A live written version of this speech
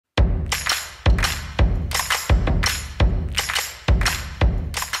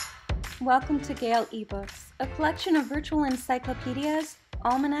Welcome to Gale eBooks, a collection of virtual encyclopedias,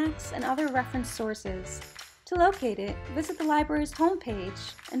 almanacs, and other reference sources. To locate it, visit the library's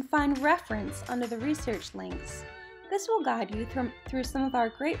homepage and find Reference under the research links. This will guide you through some of our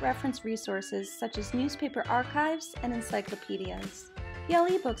great reference resources such as newspaper archives and encyclopedias. Gale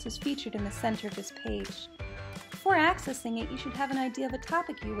eBooks is featured in the center of this page. Before accessing it, you should have an idea of a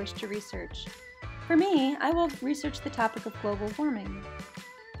topic you wish to research. For me, I will research the topic of global warming.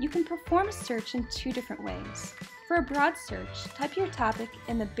 You can perform a search in two different ways. For a broad search, type your topic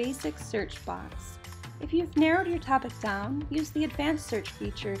in the basic search box. If you've narrowed your topic down, use the advanced search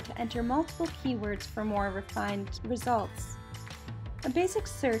feature to enter multiple keywords for more refined results. A basic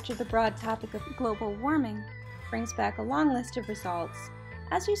search of the broad topic of global warming brings back a long list of results.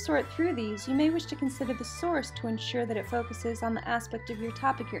 As you sort through these, you may wish to consider the source to ensure that it focuses on the aspect of your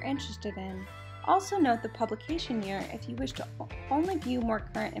topic you're interested in. Also note the publication year if you wish to only view more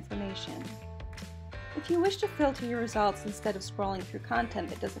current information. If you wish to filter your results instead of scrolling through content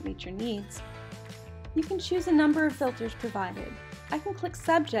that doesn't meet your needs, you can choose a number of filters provided. I can click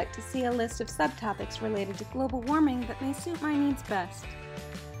Subject to see a list of subtopics related to global warming that may suit my needs best.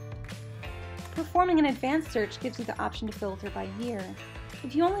 Performing an advanced search gives you the option to filter by year.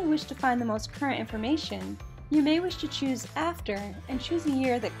 If you only wish to find the most current information, you may wish to choose After and choose a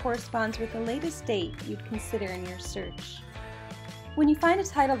year that corresponds with the latest date you'd consider in your search. When you find a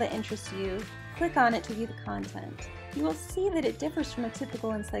title that interests you, click on it to view the content. You will see that it differs from a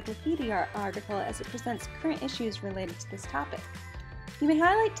typical encyclopedia article as it presents current issues related to this topic. You may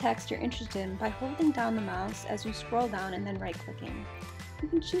highlight text you're interested in by holding down the mouse as you scroll down and then right-clicking. You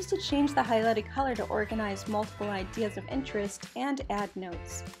can choose to change the highlighted color to organize multiple ideas of interest and add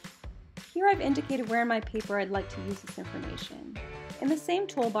notes. Here I've indicated where in my paper I'd like to use this information. In the same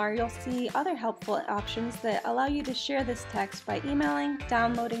toolbar, you'll see other helpful options that allow you to share this text by emailing,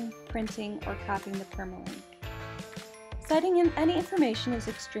 downloading, printing, or copying the permalink. Citing any information is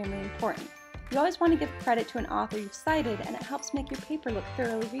extremely important. You always want to give credit to an author you've cited, and it helps make your paper look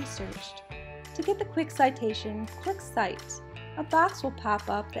thoroughly researched. To get the quick citation, click Cite. A box will pop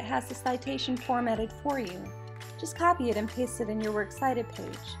up that has the citation formatted for you. Just copy it and paste it in your Works Cited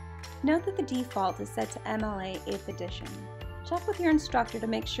page. Note that the default is set to MLA 8th edition. Check with your instructor to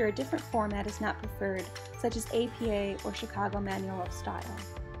make sure a different format is not preferred, such as APA or Chicago Manual of Style.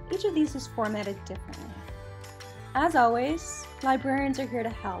 Each of these is formatted differently. As always, librarians are here to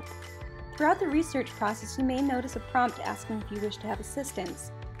help. Throughout the research process, you may notice a prompt asking if you wish to have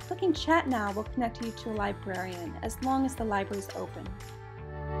assistance. Clicking Chat Now will connect you to a librarian as long as the library is open.